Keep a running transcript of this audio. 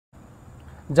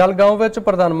ਜਲਗਾਓਂ ਵਿੱਚ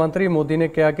ਪ੍ਰਧਾਨ ਮੰਤਰੀ ਮੋਦੀ ਨੇ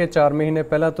ਕਿਹਾ ਕਿ 4 ਮਹੀਨੇ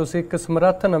ਪਹਿਲਾਂ ਤੁਸੀਂ ਇੱਕ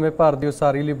ਸਮਰੱਥ ਨਵੇਂ ਭਾਰਤ ਦੀ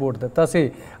ਉਸਾਰੀ ਲਈ ਵੋਟ ਦਿੱਤਾ ਸੀ।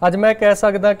 ਅੱਜ ਮੈਂ ਕਹਿ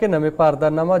ਸਕਦਾ ਕਿ ਨਵੇਂ ਭਾਰਤ ਦਾ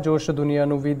ਨਵਾਂ ਜੋਸ਼ ਦੁਨੀਆ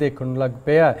ਨੂੰ ਵੀ ਦੇਖਣ ਨੂੰ ਲੱਗ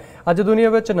ਪਿਆ ਹੈ। ਅੱਜ ਦੁਨੀਆ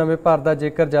ਵਿੱਚ ਨਵੇਂ ਭਾਰਤ ਦਾ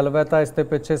ਜੇਕਰ ਜਲਵਾ ਹੈ ਤਾਂ ਇਸ ਦੇ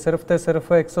ਪਿੱਛੇ ਸਿਰਫ ਤੇ ਸਿਰਫ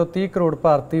 130 ਕਰੋੜ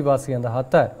ਭਾਰਤੀ ਵਾਸੀਆਂ ਦਾ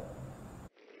ਹੱਥ ਹੈ।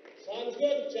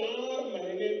 साथियों, 4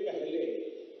 महीने पहले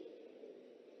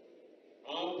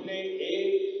आपने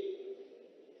एक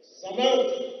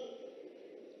समर्थ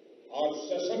और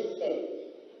सशक्त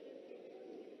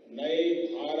नए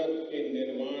भारत के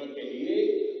निर्माण के लिए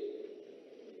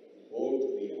वोट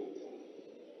दिया था।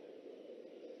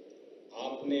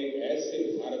 आपने एक ऐसे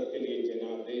भारत के लिए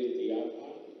जनादेश दिया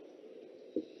था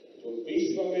जो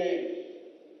विश्व में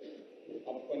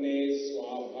अपने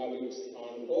स्वाभाविक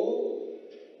स्थान को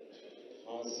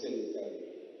हासिल करे।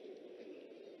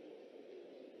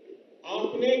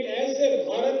 आपने एक ऐसे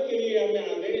भारत के लिए हमें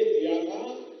आदेश दिया था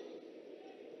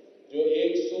जो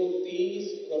 130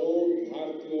 करोड़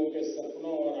भारतीयों के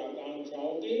सपनों और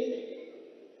आकांक्षाओं की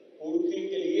पूर्ति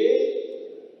के लिए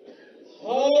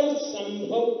हर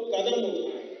संभव कदम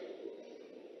उठाए।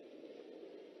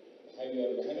 भाइयों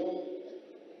और बहनों,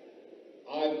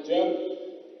 आज जब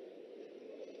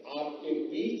आपके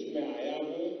बीच में आया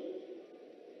हूं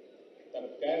तब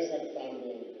कह सकता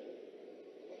हूं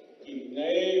कि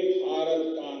नए भारत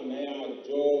का नया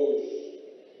जोश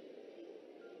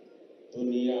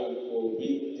दुनिया को भी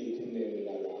दिखने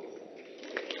लगा है।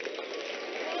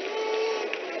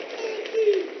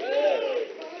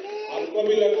 आपको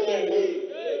भी लगता है ना?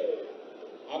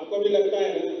 आपको भी लगता है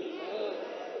ना?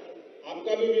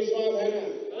 आपका भी विश्वास है ना?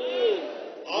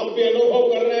 आप भी अनुभव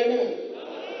कर रहे हैं ना?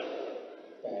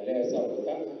 पहले ऐसा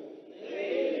होता था?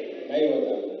 नहीं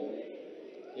होता था।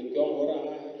 ये क्यों हो रहा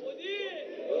है?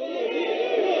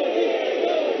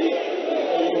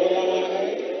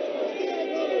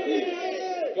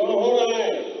 क्यों हो रहा है?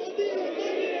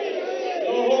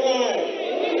 क्यों हो रहा है?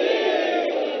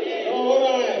 क्यों हो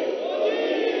रहा है?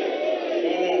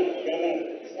 गलत गलत,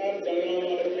 सब जंगलों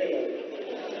वाले फेल हो।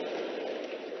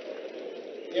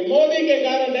 ये मोदी के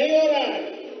कारण नहीं हो रहा है,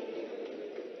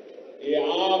 ये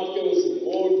आपके उस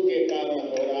वोट के कारण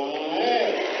हो रहा है।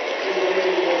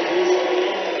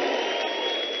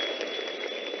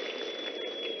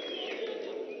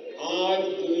 आज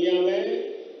दुनिया में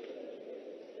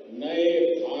नए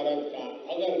भारत का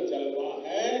अगर जलवा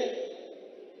है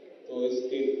तो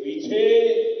इसके पीछे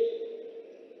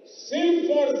सिर्फ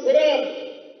और सिर्फ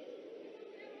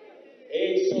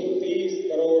 130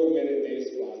 करोड़ मेरे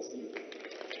देशवासी,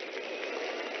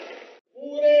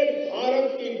 पूरे भारत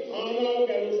की भावनाओं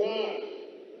के अनुसार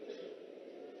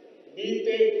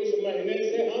बीते कुछ महीने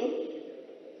से हम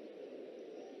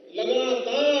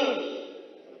लगातार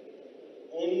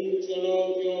उन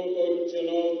चुनौतियों को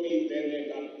चुनौती देने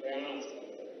का प्रयास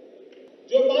करते हैं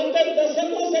जो 5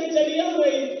 दशकों से चली आ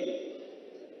रही थी।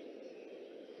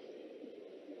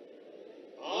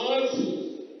 आज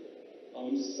हम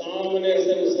सामने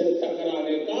से उसे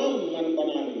टकराने का मन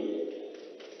बना लिए।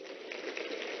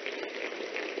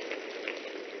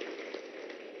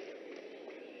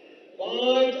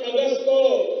 5 अगस्त को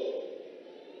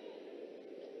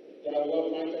क्या हुआ?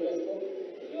 5 अगस्त को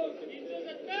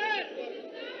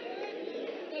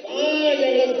 5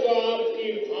 अगस्त को आपकी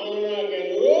भावना के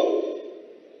अनुरूप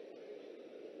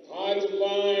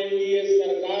भाजपा एनडीए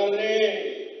सरकार ने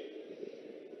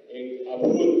एक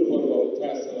अभूतपूर्व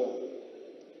फैसला,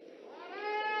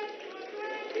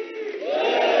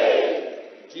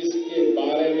 जिसके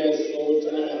बारे में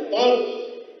सोचना तब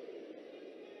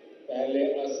पहले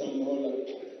असंभव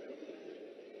लगता था।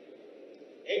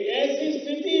 एक ऐसी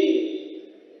स्थिति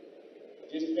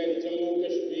जिसमें जम्मू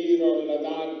कश्मीर और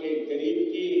लद्दाख के गरीब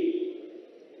की,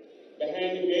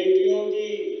 बहन बेटियों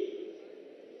की,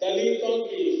 दलितों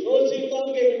की, शोषितों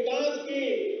के विकास की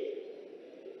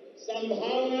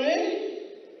संभावनाएं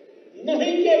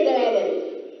नहीं के बराबर थी।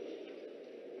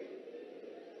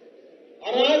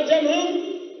 और आज जब हम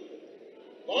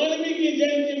वाल्मीकि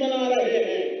जयंती मना रहे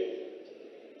हैं,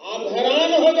 आप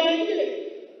हैरान हो जाएंगे।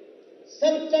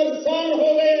 70 साल हो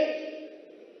गए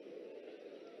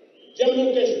जम्मू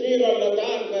कश्मीर और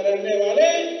लद्दाख में रहने वाले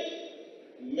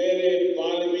मेरे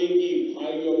वाल्मीकि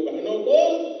भाइयों बहनों को,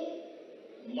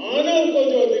 मानव को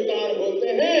जो अधिकार होते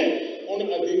हैं उन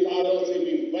अधिकारों से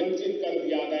भी वंचित कर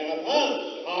दिया गया था।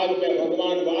 आज मैं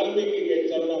भगवान वाल्मीकि के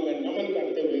चरणों में नमन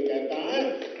करते हुए कहता है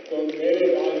तो मेरे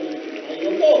वाल्मीकि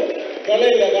भाइयों को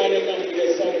गले लगाने का मुझे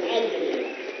सौभाग्य मिला।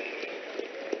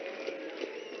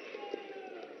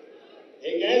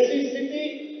 एक ऐसी स्थिति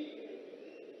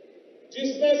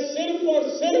जिसमें सिर्फ और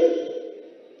सिर्फ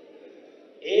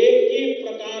एक ही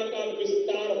प्रकार का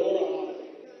विस्तार हो रहा है।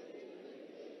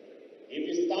 ये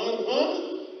विस्तार था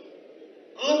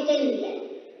आतंक का,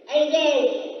 अलगाव,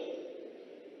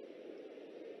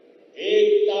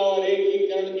 एकता और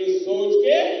एकीकरण की सोच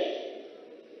के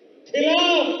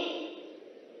खिलाफ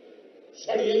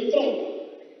षड्यंत्रों का।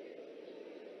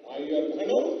 भाई और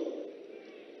बहनों,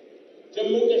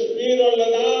 जम्मू कश्मीर और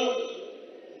लद्दाख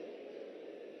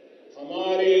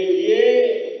हमारे लिए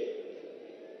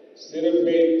सिर्फ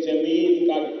एक जमीन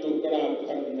का टुकड़ा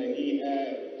भर नहीं है।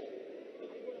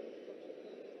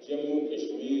 जम्मू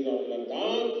कश्मीर और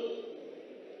लद्दाख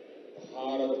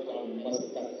भारत का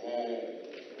मस्तक है,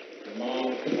 मां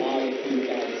भारती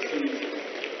का शीश।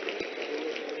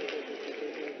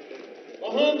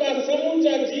 वहां का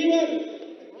समूचा जीवन,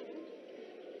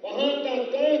 वहां का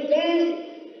कण कण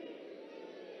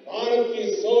भारत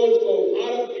की सोच को,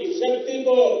 भारत की शक्ति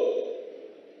को